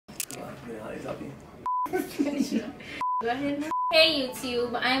Yeah, he's happy. Go ahead now. Hey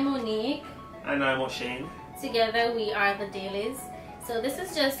YouTube, I'm Monique. And I'm O'Shane. Together we are the Dailies. So this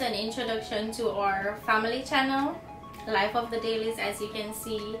is just an introduction to our family channel, Life of the Dailies, as you can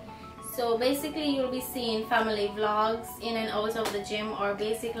see. So basically you'll be seeing family vlogs in and out of the gym, or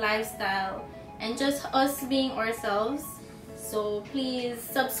basic lifestyle, and just us being ourselves. So please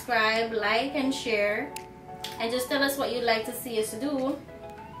subscribe, like and share, and just tell us what you'd like to see us do.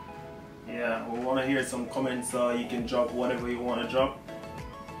 Yeah, we want to hear some comments, so you can drop whatever you want to drop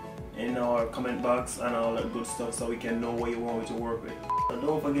in our comment box and all that good stuff, so we can know what you want to work with. So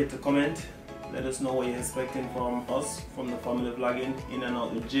don't forget to comment. Let us know what you're expecting from us, from the family vlogging in and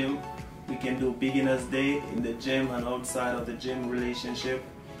out the gym. We can do beginners day in the gym and outside of the gym relationship.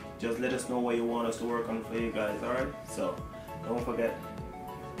 Just let us know what you want us to work on for you guys, alright? So don't forget,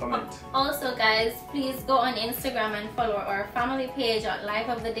 comment. Also guys, please go on Instagram and follow our family page at Life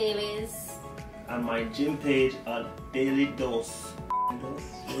of the Dailies. And my gym page at Daily Dose.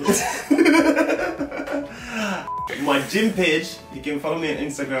 My gym page, you can follow me on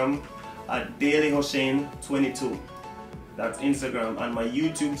Instagram at DaleyHoshane22. That's Instagram. And my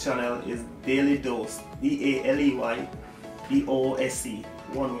YouTube channel is Daily Dose, DALEYDOSE,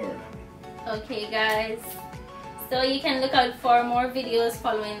 one word. Okay guys, so you can look out for more videos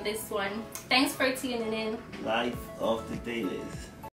following this one. Thanks for tuning in. Life of the Dailies.